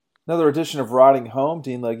Another edition of Riding Home.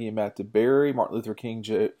 Dean Legge and Matt DeBerry. Martin Luther King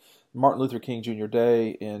Jr.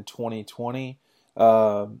 Day in 2020.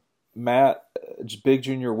 Matt, big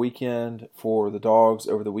junior weekend for the Dogs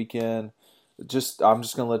over the weekend. I'm just going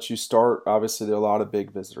to let you start. Obviously, there are a lot of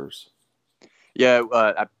big visitors. Yeah,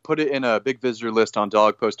 I put it in a big visitor list on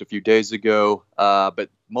Dog Post a few days ago, but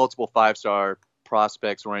multiple five-star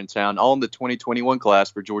prospects were in town, all in the 2021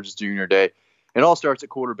 class for Georgia's Junior Day. It all starts at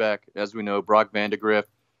quarterback. As we know, Brock Vandagriff,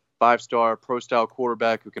 five-star pro-style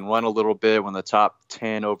quarterback who can run a little bit, one of the top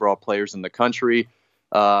 10 overall players in the country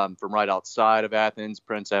from right outside of Athens,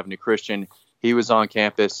 Prince Avenue Christian. He was on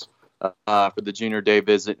campus for the Junior Day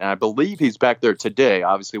visit, and I believe he's back there today,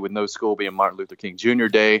 obviously with no school being Martin Luther King Jr.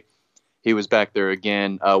 Day. He was back there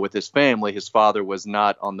again with his family. His father was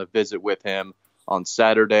not on the visit with him on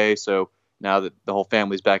Saturday, so now that the whole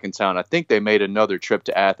family's back in town, I think they made another trip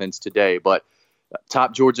to Athens today. But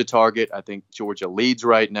top Georgia target, I think Georgia leads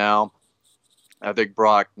right now. I think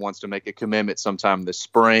Brock wants to make a commitment sometime this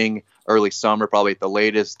spring, early summer, probably at the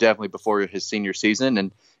latest, definitely before his senior season.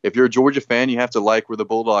 And if you're a Georgia fan, you have to like where the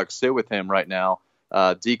Bulldogs sit with him right now.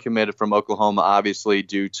 Decommitted from Oklahoma, obviously,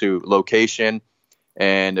 due to location.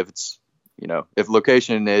 And if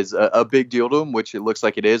location is a big deal to him, which it looks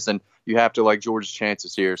like it is, then you have to like Georgia's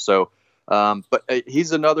chances here. So, but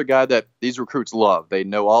he's another guy that these recruits love. They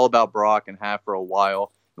know all about Brock and have for a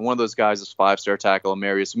while. And one of those guys is five-star tackle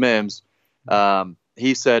Amarius Mims.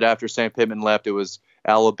 He said after Sam Pittman left, it was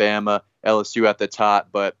Alabama, LSU at the top,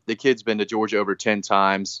 but the kid's been to Georgia over 10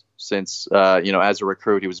 times since, as a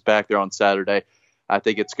recruit. He was back there on Saturday. I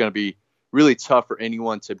think it's going to be really tough for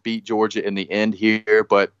anyone to beat Georgia in the end here,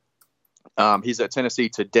 but he's at Tennessee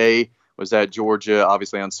today, was at Georgia,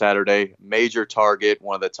 obviously on Saturday. Major target,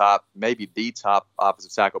 one of the top, maybe the top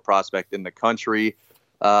offensive tackle prospect in the country.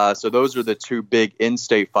 So those are the two big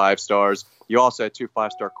in-state five-stars. You also had two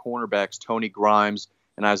five-star cornerbacks, Tony Grimes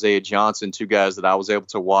and Isaiah Johnson, two guys that I was able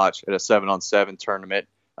to watch at a 7-on-7 tournament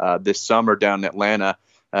this summer down in Atlanta.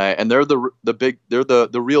 And they're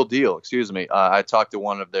the real deal. Excuse me. I talked to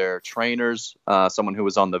one of their trainers, someone who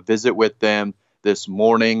was on the visit with them this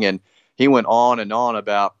morning, and he went on and on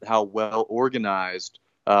about how well organized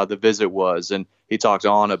the visit was, and he talked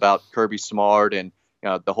on about Kirby Smart and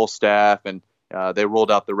the whole staff, and they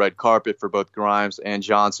rolled out the red carpet for both Grimes and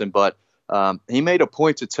Johnson. But he made a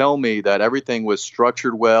point to tell me that everything was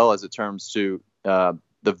structured well as it comes to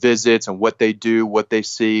the visits and what they do, what they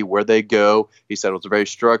see, where they go. He said it was very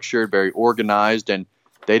structured, very organized, and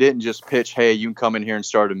they didn't just pitch, hey, you can come in here and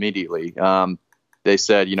start immediately. They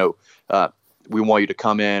said, we want you to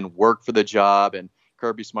come in, work for the job, and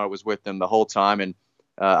Kirby Smart was with them the whole time, and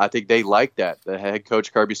I think they like that. The head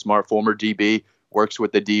coach, Kirby Smart, former DB, works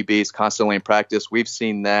with the DBs constantly in practice. We've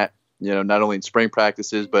seen that, not only in spring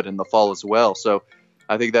practices, but in the fall as well. So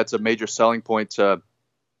I think that's a major selling point to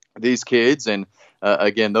these kids. And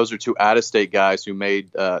again, those are two out-of-state guys who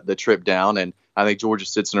made the trip down, and I think Georgia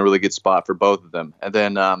sits in a really good spot for both of them. And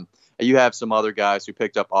then you have some other guys who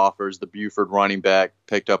picked up offers. The Buford running back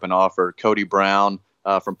picked up an offer. Cody Brown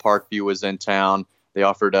from Parkview was in town. They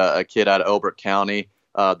offered a kid out of Elbert County.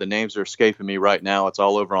 The names are escaping me right now. It's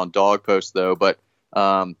all over on Dog Post, though. But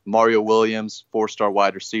Mario Williams, four-star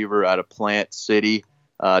wide receiver out of Plant City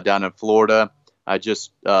down in Florida. I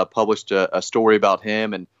just published a story about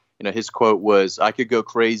him, and his quote was, "I could go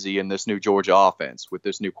crazy in this new Georgia offense with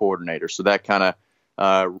this new coordinator." So that kind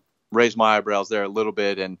of raised my eyebrows there a little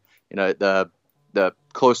bit. And the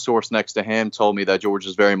close source next to him told me that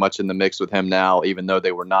Georgia's very much in the mix with him now, even though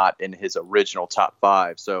they were not in his original top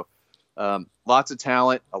five. So lots of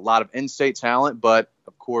talent, a lot of in-state talent, but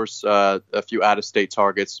of course a few out-of-state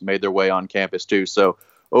targets made their way on campus too. So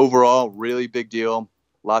overall, really big deal.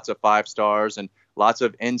 Lots of five stars and lots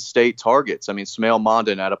of in-state targets. I mean, Smail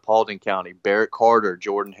Mondon out of Paulding County, Barrett Carter,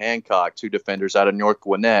 Jordan Hancock, two defenders out of North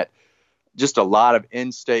Gwinnett. Just a lot of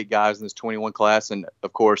in-state guys in this 21 class, and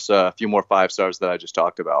of course a few more five stars that I just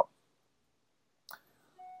talked about.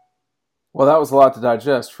 Well, that was a lot to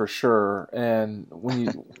digest for sure. And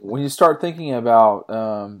when you start thinking about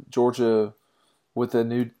Georgia with a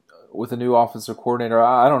new offensive coordinator,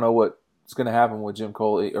 I don't know what's going to happen with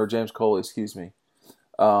James Coley, excuse me.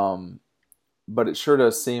 But it sure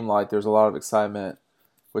does seem like there's a lot of excitement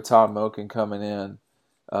with Todd Monken coming in.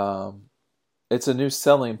 It's a new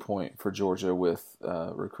selling point for Georgia with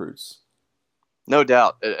recruits. No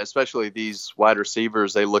doubt, especially these wide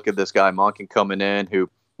receivers. They look at this guy Monken coming in, who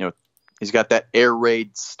he's got that air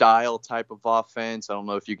raid style type of offense. I don't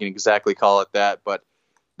know if you can exactly call it that, but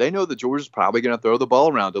they know that Georgia's probably going to throw the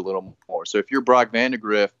ball around a little more. So if you're Brock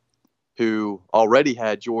Vandagriff, who already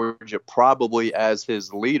had Georgia probably as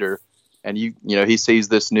his leader, and he sees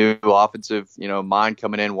this new offensive, mind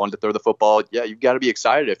coming in, wanting to throw the football. Yeah, you've got to be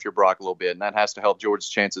excited if you're Brock a little bit, and that has to help Georgia's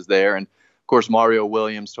chances there. And of course, Mario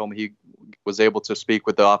Williams told me he was able to speak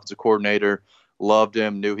with the offensive coordinator, loved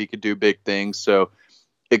him, knew he could do big things. So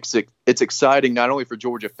it's exciting not only for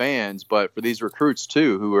Georgia fans, but for these recruits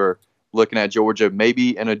too, who are looking at Georgia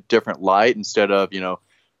maybe in a different light instead of,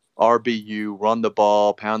 RBU, run the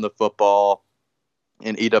ball, pound the football,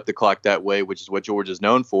 and eat up the clock that way, which is what Georgia's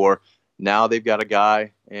known for. Now they've got a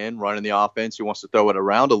guy in running the offense who wants to throw it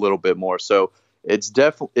around a little bit more. So it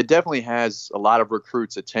definitely has a lot of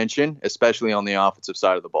recruits' attention, especially on the offensive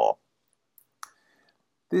side of the ball.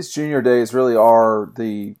 These junior days really are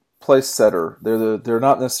the place setter. They're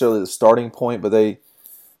not necessarily the starting point, but they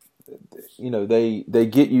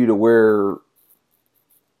get you to where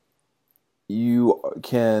you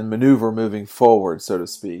can maneuver moving forward, so to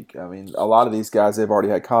speak. I mean, a lot of these guys they've already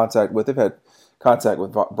had contact with. They've had contact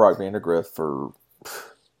with Brock Vandagriff for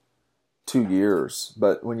 2 years.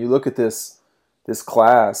 But when you look at this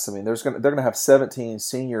class, I mean, they're going to have 17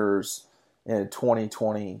 seniors in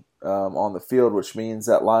 2020 on the field, which means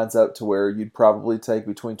that lines up to where you'd probably take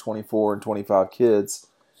between 24 and 25 kids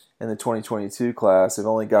in the 2022 class. They've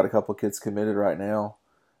only got a couple of kids committed right now.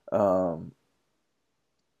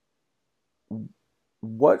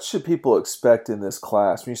 What should people expect in this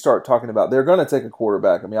class? When you start talking about, they're going to take a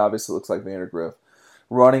quarterback. I mean, obviously it looks like Vandagriff.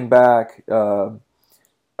 Running back, I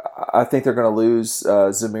think they're going to lose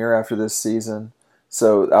Zamir after this season.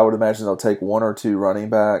 So I would imagine they'll take 1 or 2 running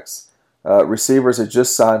backs. Receivers have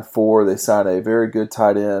just signed 4. They signed a very good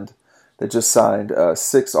tight end. They just signed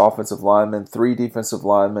 6 offensive linemen, 3 defensive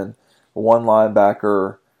linemen, 1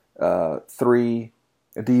 linebacker, 3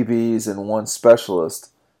 DBs, and 1 specialist.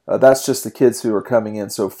 That's just the kids who are coming in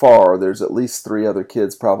so far. There's at least 3 other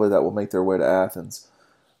kids probably that will make their way to Athens.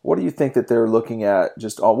 What do you think that they're looking at?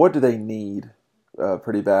 What do they need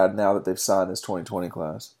pretty bad now that they've signed this 2020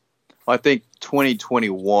 class? I think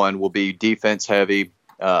 2021 will be defense heavy.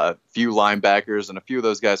 A few linebackers, and a few of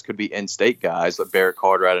those guys could be in-state guys like Barrett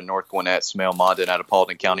Carter out of North Gwinnett, Smail Mondin out of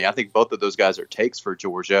Paulding County. I think both of those guys are takes for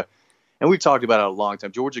Georgia. And we've talked about it a long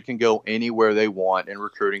time. Georgia can go anywhere they want in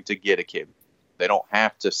recruiting to get a kid. They don't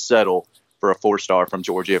have to settle for a 4-star from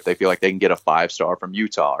Georgia if they feel like they can get a 5-star from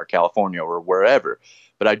Utah or California or wherever.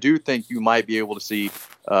 But I do think you might be able to see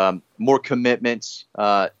more commitments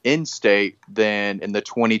in-state than in the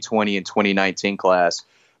 2020 and 2019 class.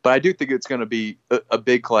 But I do think it's going to be a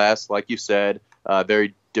big class, like you said,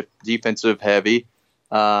 very defensive heavy.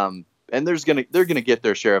 And they're going to get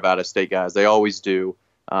their share of out-of-state guys. They always do.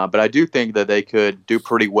 But I do think that they could do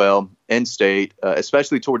pretty well in-state,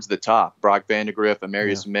 especially towards the top. Brock Vandagriff,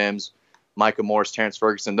 Amarius Mims, Micah Morris, Terrence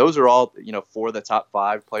Ferguson. Those are all, 4 of the top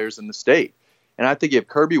 5 players in the state. And I think if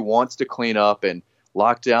Kirby wants to clean up and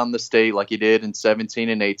lock down the state like he did in 17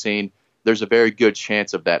 and 18, there's a very good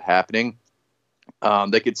chance of that happening.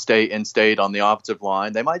 They could stay in-state on the offensive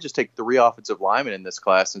line. They might just take 3 offensive linemen in this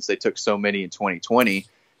class since they took so many in 2020.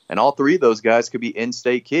 And all 3 of those guys could be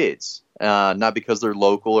in-state kids, not because they're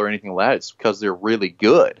local or anything like that. It's because they're really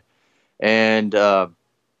good. And Jones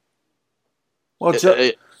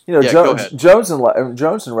and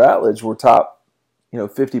Ratledge were top,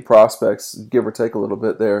 50 prospects, give or take a little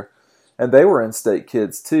bit there, and they were in-state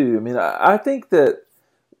kids too. I mean, I think that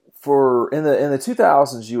in the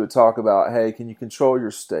 2000s, you would talk about, hey, can you control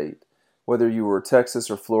your state? Whether you were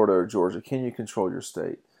Texas or Florida or Georgia, can you control your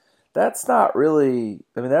state? That's not really.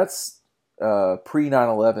 I mean, that's pre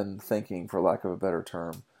 9/11 thinking, for lack of a better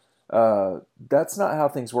term. That's not how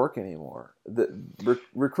things work anymore.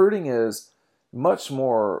 Recruiting is much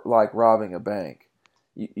more like robbing a bank.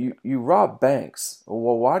 You rob banks.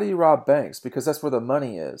 Well, why do you rob banks? Because that's where the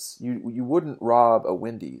money is. You wouldn't rob a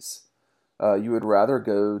Wendy's. You would rather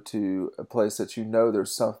go to a place that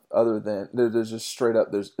there's some other than there's just straight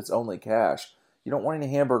up. It's only cash. You don't want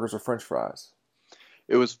any hamburgers or French fries.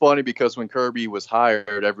 It was funny because when Kirby was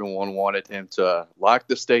hired, everyone wanted him to lock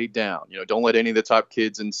the state down. Don't let any of the top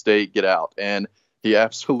kids in state get out. And he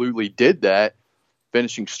absolutely did that,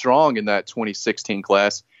 finishing strong in that 2016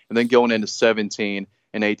 class and then going into 17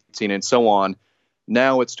 and 18 and so on.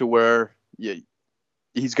 Now it's to where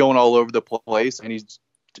he's going all over the place, and he's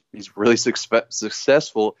really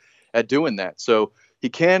successful at doing that. So he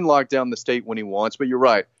can lock down the state when he wants, but you're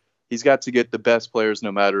right. He's got to get the best players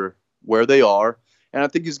no matter where they are. And I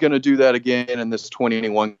think he's going to do that again in this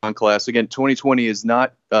 2021 class. Again, 2020 is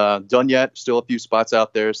not done yet. Still a few spots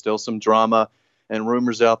out there, still some drama and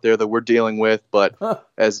rumors out there that we're dealing with. But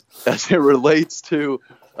as it relates to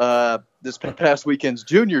this past weekend's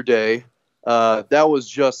Junior Day, that was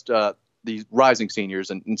just these rising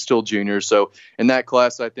seniors and still juniors. So in that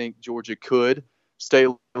class, I think Georgia could stay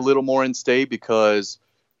a little more in state because,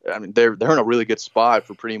 I mean, they're in a really good spot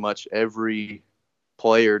for pretty much every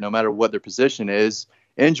player, no matter what their position is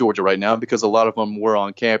in Georgia right now, because a lot of them were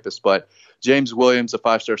on campus. But James Williams, a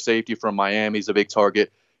 5-star safety from Miami, is a big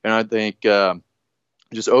target. And I think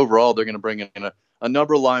just overall, they're going to bring in a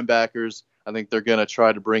number of linebackers. I think they're going to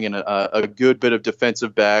try to bring in a good bit of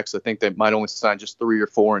defensive backs. I think they might only sign just 3 or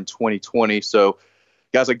 4 in 2020. So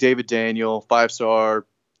guys like David Daniel, 5-star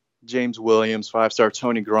James Williams, 5-star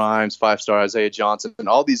Tony Grimes, 5-star Isaiah Johnson, and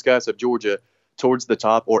all these guys have Georgia towards the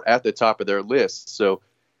top or at the top of their list. So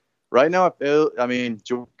right now, I mean,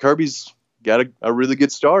 Kirby's got a really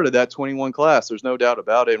good start of that 21 class. There's no doubt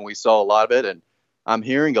about it, and we saw a lot of it, and I'm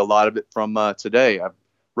hearing a lot of it from today. I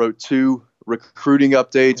wrote 2 recruiting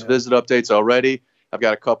updates, visit updates already. I've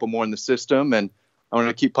got a couple more in the system, and I'm going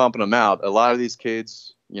to keep pumping them out. A lot of these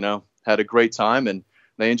kids, had a great time, and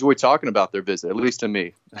they enjoy talking about their visit, at least to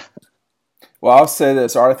me. Well, I'll say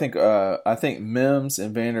this, Art. I think Mims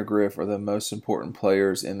and Vandergriff are the most important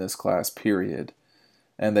players in this class, period.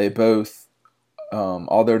 And they both,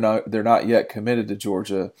 although they're not yet committed to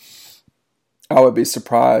Georgia, I would be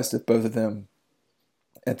surprised if both of them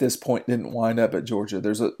at this point didn't wind up at Georgia.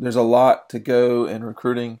 There's a lot to go in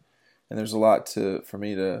recruiting, and there's a lot for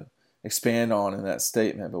me to expand on in that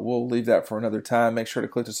statement. But we'll leave that for another time. Make sure to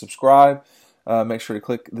click to subscribe. Make sure to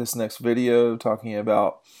click this next video talking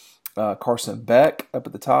about Carson Beck up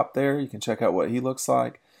at the top there. You can check out what he looks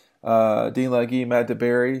like. Dean Legge, Matt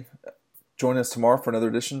DeBerry. Join us tomorrow for another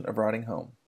edition of Riding Home.